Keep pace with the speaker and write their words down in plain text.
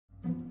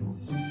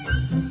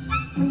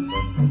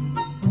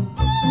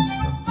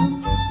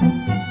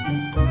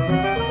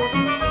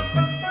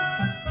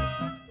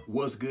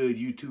What's good,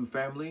 YouTube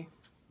family?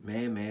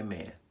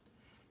 Man.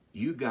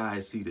 You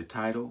guys see the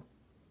title.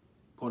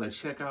 Gonna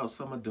check out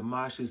some of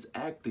Dimash's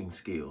acting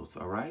skills,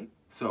 all right?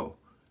 So,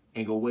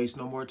 ain't gonna waste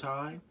no more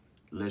time.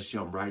 Let's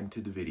jump right into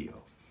the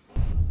video.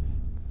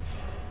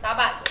 打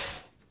板。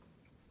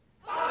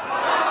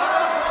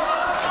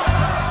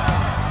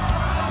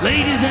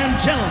 Ladies and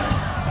gentlemen,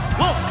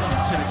 welcome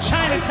to the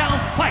Chinatown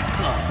Fight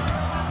Club.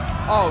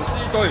 奧斯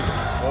對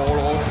俄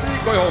羅斯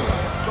巨雄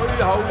最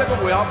後一個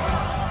回合。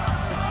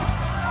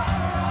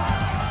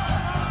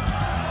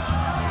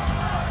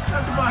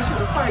 Dimash in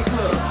the Fight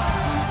Club.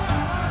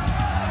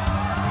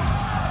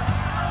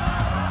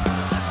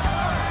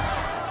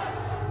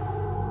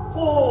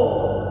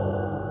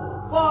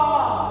 Four,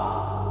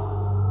 five,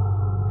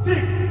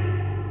 six,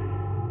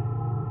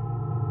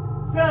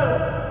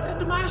 seven, Hey,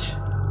 Dimash,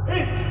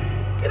 8,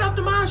 get up,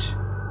 Dimash.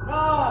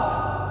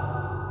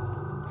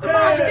 9,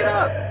 Dimash, get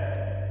up.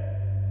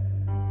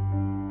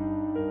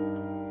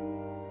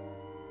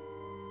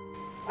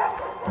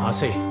 I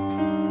see.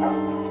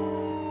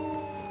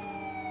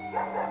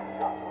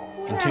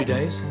 In 2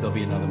 days, there'll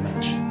be another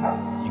match.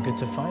 You good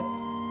to fight?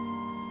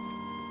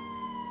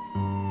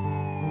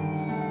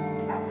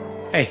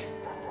 Hey,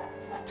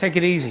 take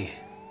it easy.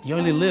 You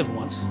only live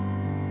once.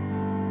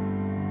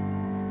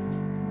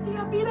 You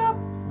got beat up.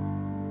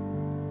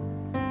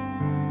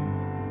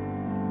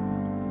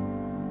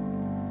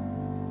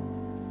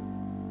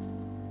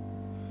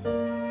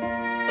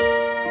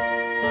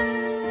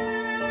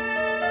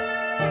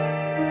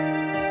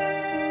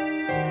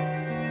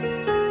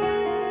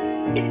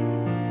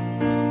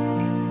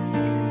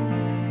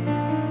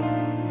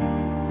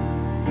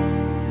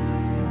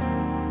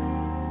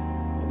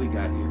 What we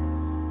got here?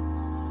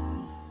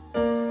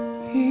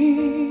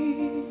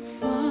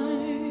 If I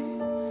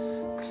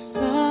could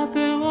stop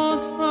the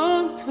world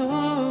from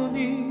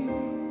turning,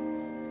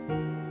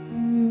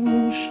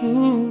 you should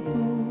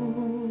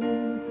know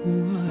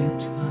who I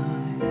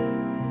tried.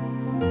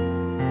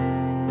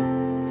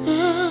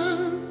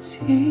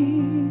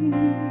 Until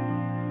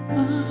I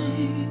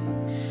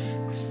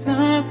could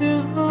stop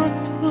your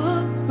heart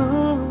from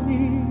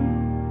burning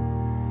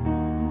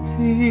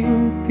until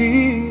the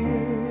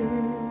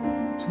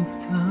end of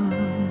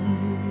time.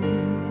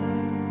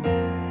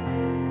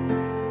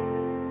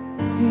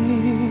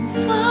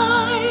 If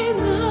I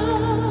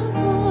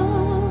never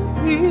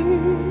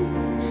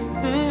live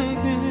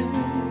again,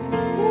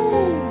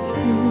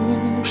 you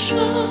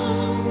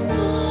should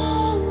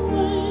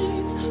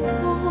always know.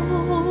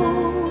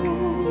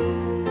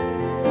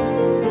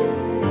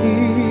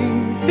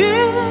 If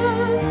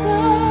this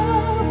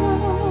ever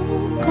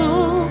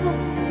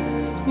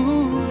comes to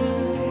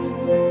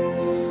end,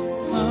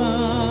 I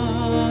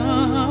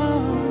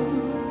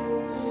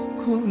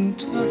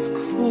couldn't ask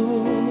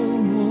for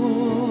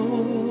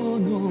more.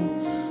 No,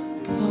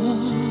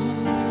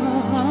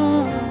 I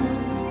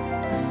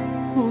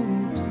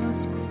couldn't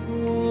ask for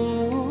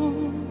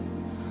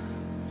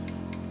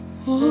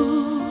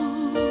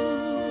more.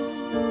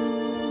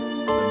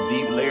 Some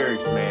deep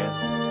lyrics, man.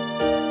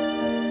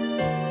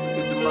 Look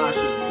at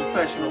Dimash's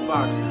professional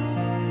boxing.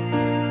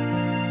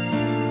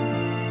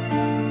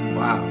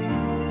 Wow.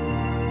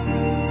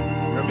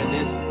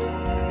 Reminiscent.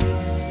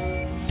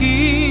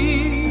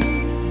 If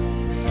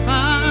I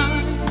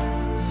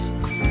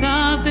could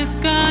stop the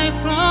sky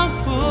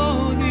from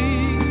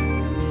falling,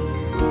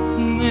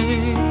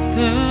 make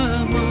the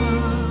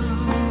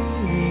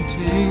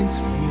mountains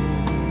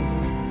move,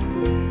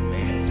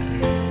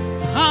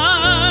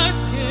 I'd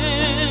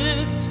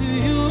get to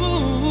you,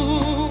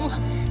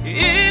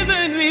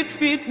 even if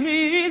treat me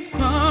is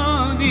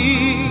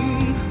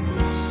crowding,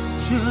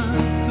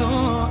 just so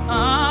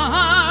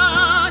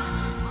I'd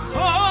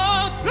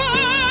call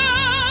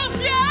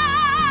through,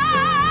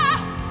 yeah.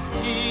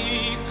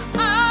 If I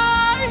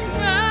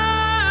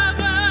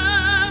never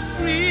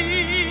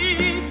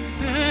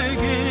breathe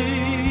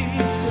again,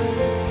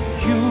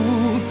 you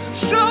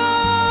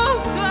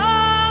should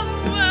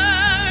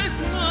always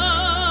know.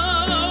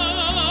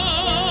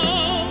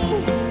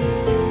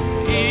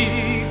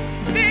 If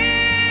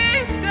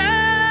this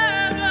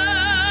ever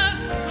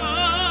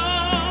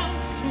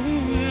comes to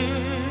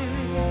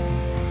end,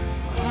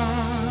 I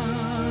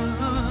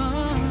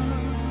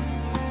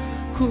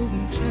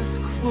couldn't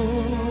ask for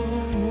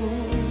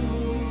more.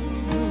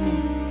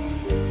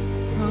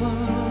 I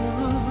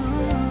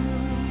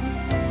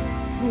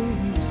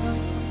couldn't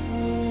ask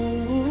for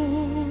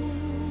more.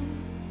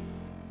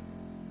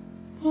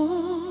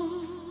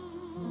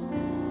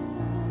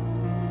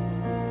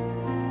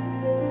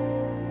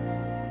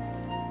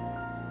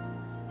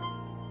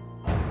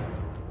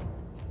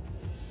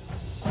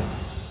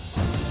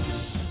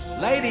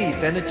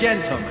 Ladies and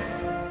gentlemen,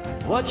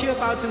 what you're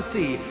about to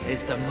see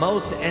is the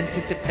most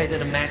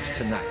anticipated match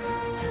tonight.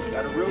 We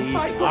got a real The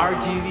fight going on.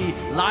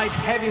 RGV Light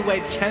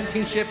Heavyweight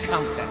Championship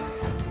Contest.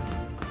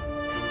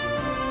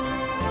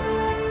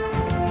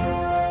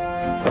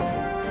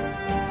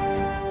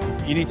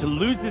 You need to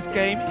lose this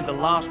game in the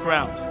last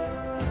round.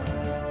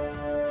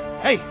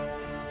 Hey,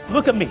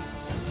 look at me.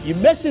 You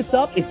mess this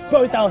up, it's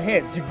both our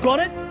heads. You got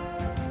it?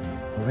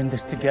 We're in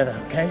this together,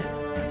 okay?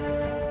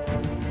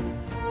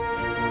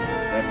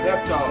 That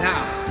pep talk.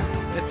 Now,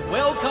 let's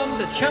welcome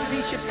the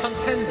championship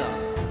contender,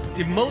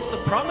 the most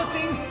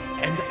promising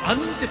and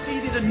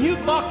undefeated new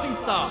boxing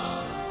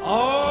star,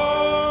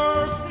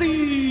 RC.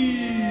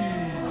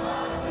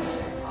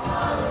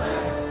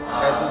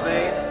 That's his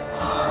name?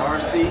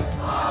 RC?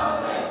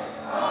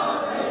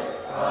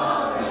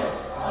 RC.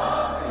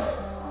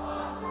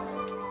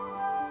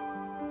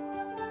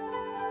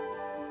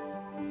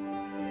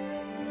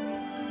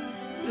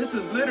 This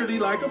is literally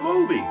like a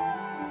movie.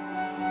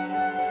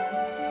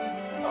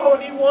 Oh,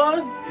 and he won?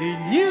 The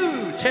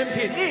new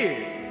champion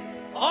is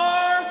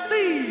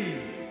RC.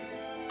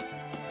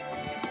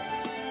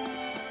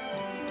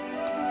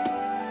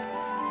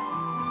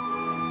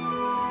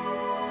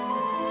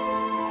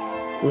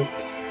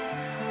 Wait.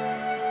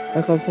 I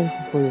have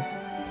something for you.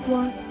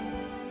 What?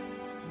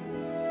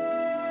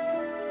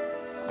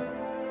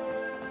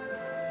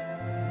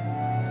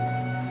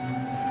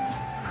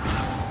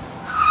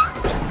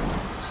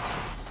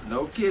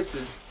 No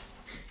kissing.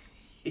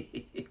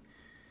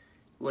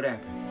 What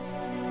happened?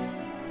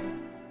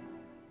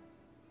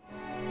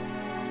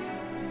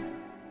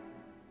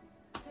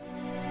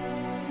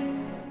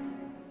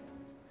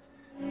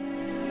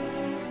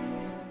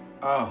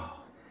 Oh.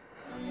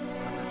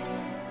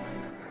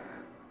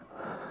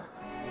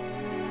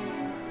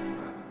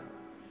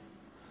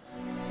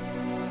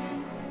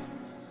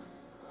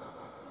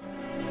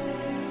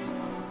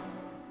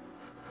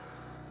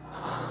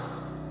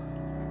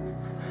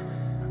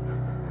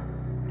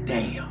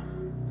 Damn.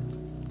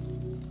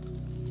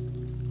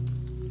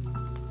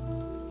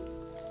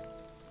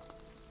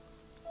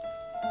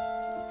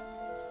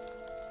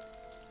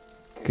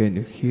 Can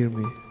you hear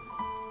me?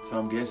 So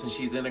I'm guessing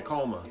she's in a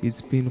coma.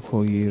 It's been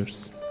 4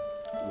 years,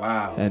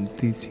 Wow. and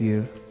this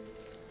year,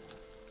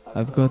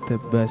 I've got the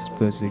best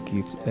birthday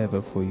gift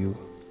ever for you.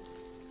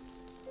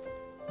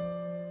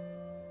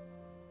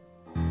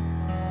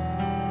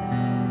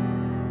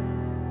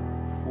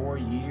 Four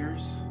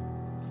years?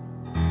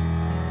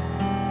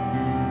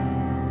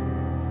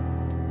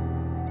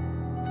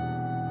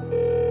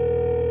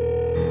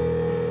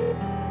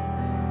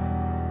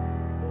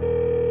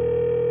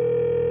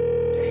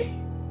 Dang.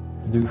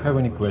 Do you have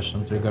any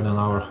questions regarding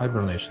our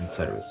hibernation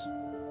service?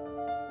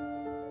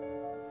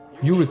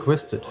 You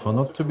requested for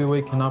not to be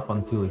waken up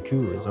until a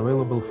cure is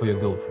available for your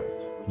girlfriend,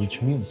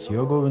 which means you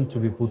are going to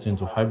be put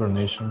into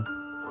hibernation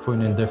for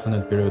an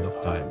indefinite period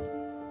of time.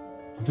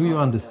 Do you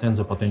understand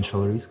the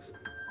potential risks?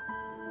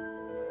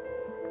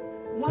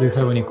 Do you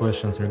have any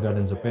questions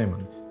regarding the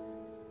payment?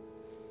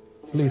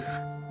 Please,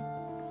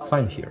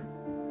 sign here.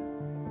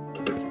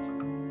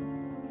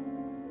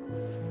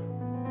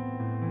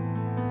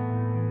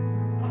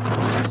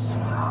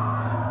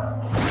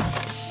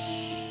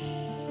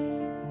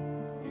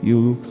 You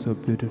look so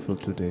beautiful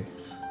today.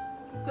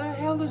 The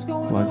hell is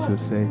going Once on? you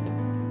said,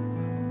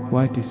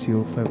 white is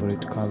your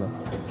favorite color,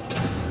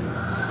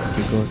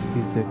 because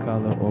it's the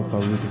color of a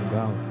wedding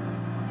gown.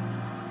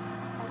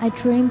 I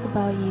dreamed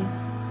about you.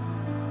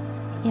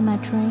 In my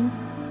dream,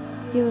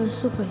 you're a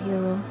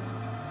superhero,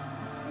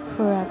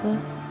 forever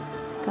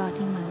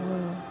guarding my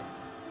world.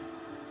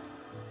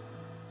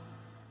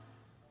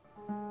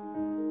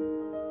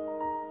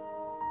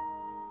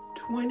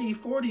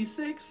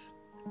 2046?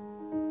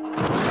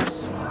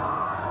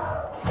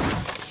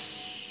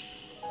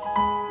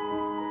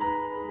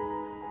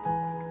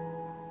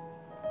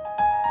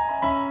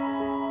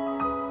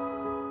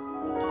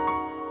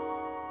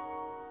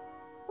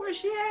 Where's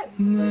she at?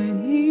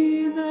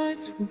 Many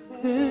nights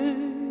we've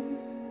played,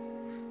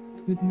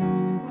 but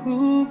no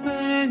proof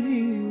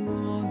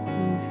anyone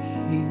could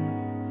hear.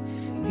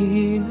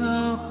 In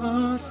our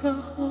hearts a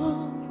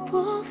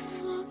hopeful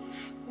song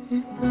we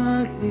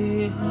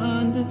badly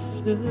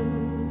understood.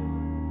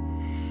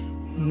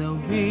 Now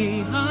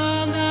we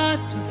are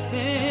not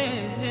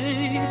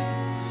afraid,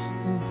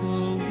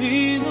 although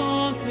we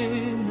know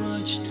there's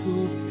much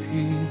to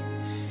fear.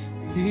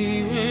 We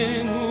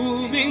were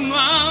moving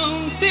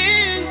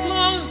mountains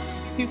long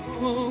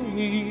before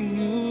we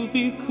knew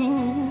we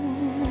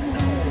could.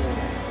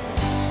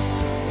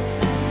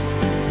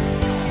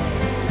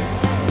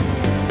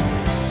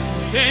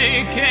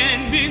 There can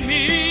be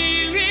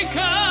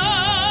miracles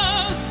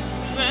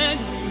when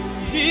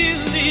we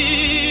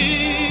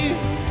believe.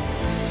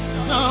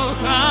 No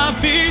God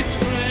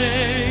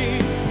betray,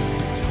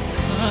 it's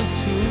hard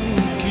to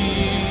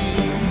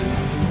give.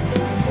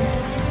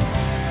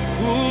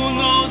 Who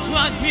knows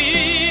what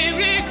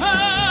miracles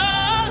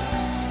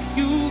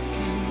you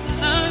can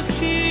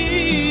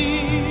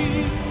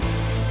achieve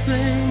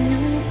when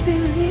you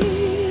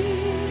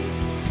believe?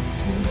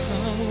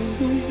 Somehow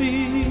you'll be.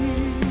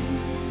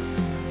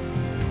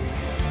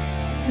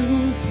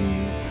 You'll be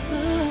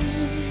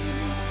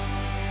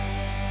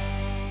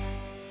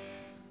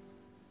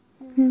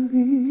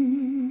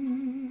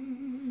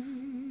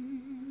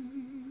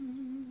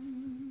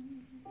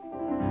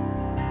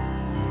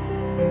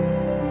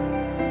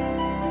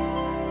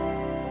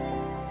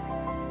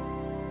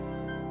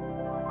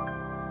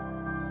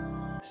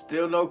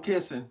Still no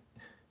kissing.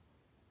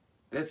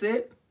 That's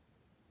it?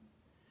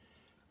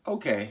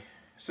 Okay,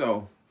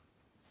 so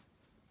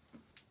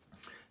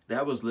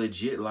that was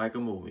legit like a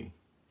movie.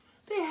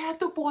 They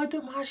had the boy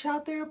Dimash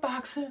out there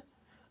boxing,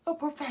 a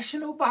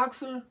professional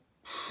boxer.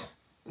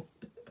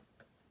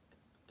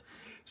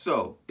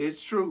 So,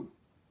 it's true.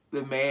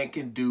 The man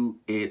can do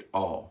it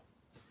all.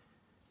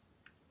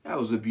 That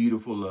was a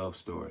beautiful love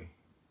story.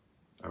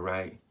 All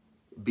right?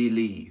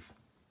 Believe.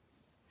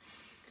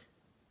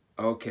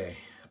 Okay.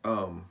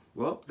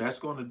 Well, that's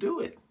going to do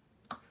it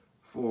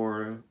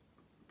for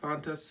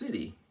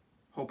Phantacity.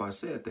 Hope I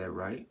said that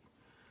right.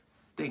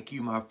 Thank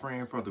you, my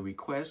friend, for the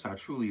request. I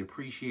truly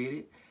appreciate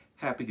it.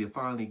 Happy to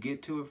finally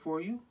get to it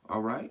for you.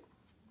 All right?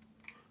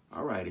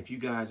 All right. If you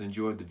guys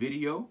enjoyed the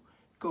video,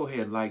 go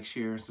ahead, like,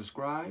 share, and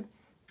subscribe.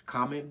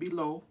 Comment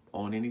below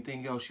on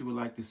anything else you would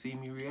like to see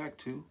me react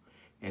to.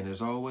 And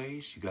as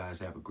always, you guys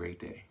have a great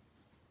day.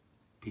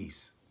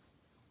 Peace.